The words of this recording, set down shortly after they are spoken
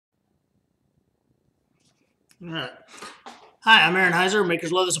All right. Hi, I'm Aaron Heiser,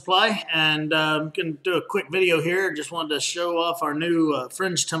 Maker's Leather Supply, and I'm going to do a quick video here. Just wanted to show off our new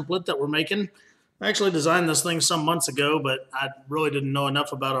Fringe template that we're making. I actually designed this thing some months ago, but I really didn't know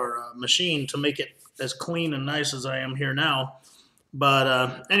enough about our machine to make it as clean and nice as I am here now.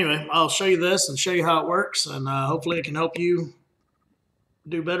 But anyway, I'll show you this and show you how it works, and hopefully it can help you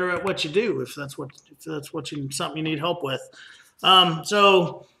do better at what you do if that's something you need help with.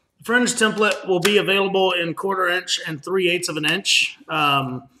 So Fringe template will be available in 1/4 inch and 3/8 of an inch.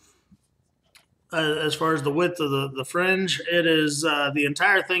 As far as the width of the fringe, it is the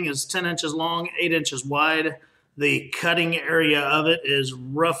entire thing is 10 inches long, 8 inches wide. The cutting area of it is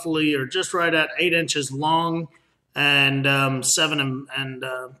roughly or just right at 8 inches long and 7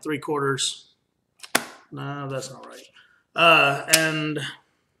 3/4. No, that's not right. And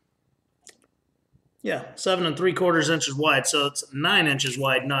yeah, 7 3/4 inches wide. So it's 9 inches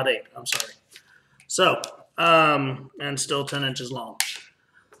wide, not 8. I'm sorry. So, and still 10 inches long.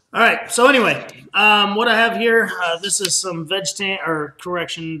 All right. So anyway, what I have here, this is some veg tan, or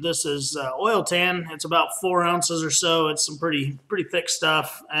correction, this is oil tan. It's about 4 ounces or so. It's some pretty thick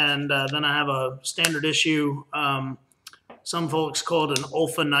stuff. And then I have a standard issue. Some folks call it an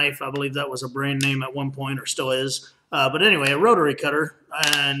Olfa knife. I believe that was a brand name at one point, or still is. But anyway, a rotary cutter.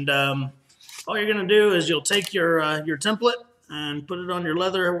 And all you're going to do is you'll take your template and put it on your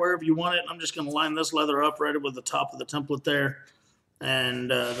leather wherever you want it. I'm just going to line this leather up right with the top of the template there.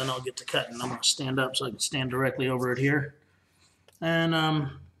 And then I'll get to cutting. I'm going to stand up so I can stand directly over it here. And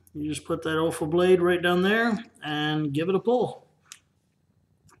you just put that Olfa blade right down there and give it a pull.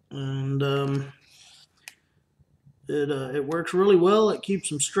 And it works really well. It keeps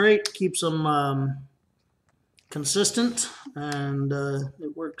them straight, keeps them consistent, and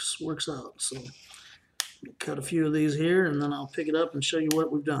it works out. So cut a few of these here, and then I'll pick it up and show you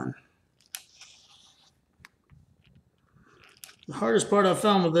what we've done. The hardest part I've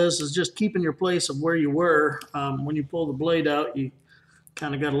found with this is just keeping your place of where you were. When you pull the blade out, you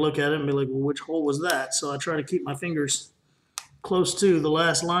kind of got to look at it and be like, well, which hole was that? So I try to keep my fingers close to the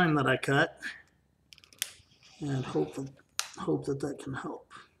last line that I cut, and hope that can help.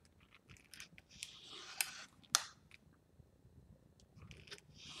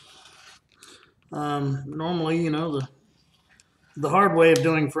 Normally, you know, the hard way of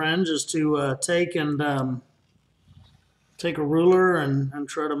doing fringe is to take a ruler and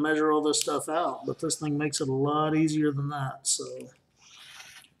try to measure all this stuff out, but this thing makes it a lot easier than that, so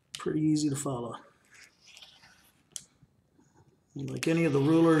pretty easy to follow. Like any of the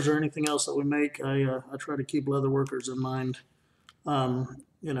rulers or anything else that we make, I try to keep leather workers in mind. You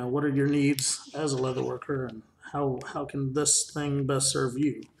know, what are your needs as a leather worker, and how can this thing best serve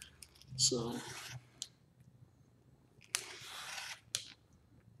you? So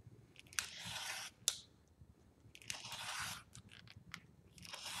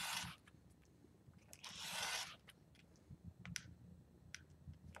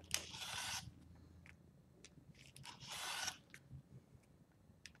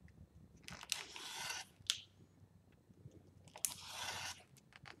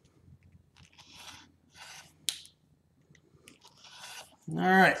all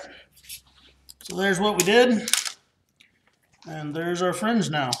right, so there's what we did, and there's our fringe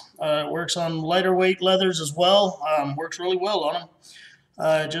now. It works on lighter weight leathers as well. Works really well on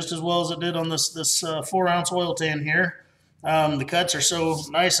them, just as well as it did on this 4 ounce oil tan here. The cuts are so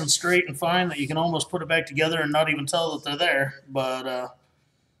nice and straight and fine that you can almost put it back together and not even tell that they're there. But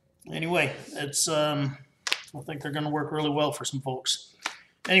anyway, it's I think they're going to work really well for some folks.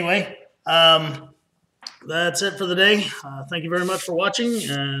 Anyway, that's it for the day. Thank you very much for watching,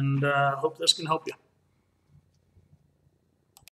 and hope this can help you.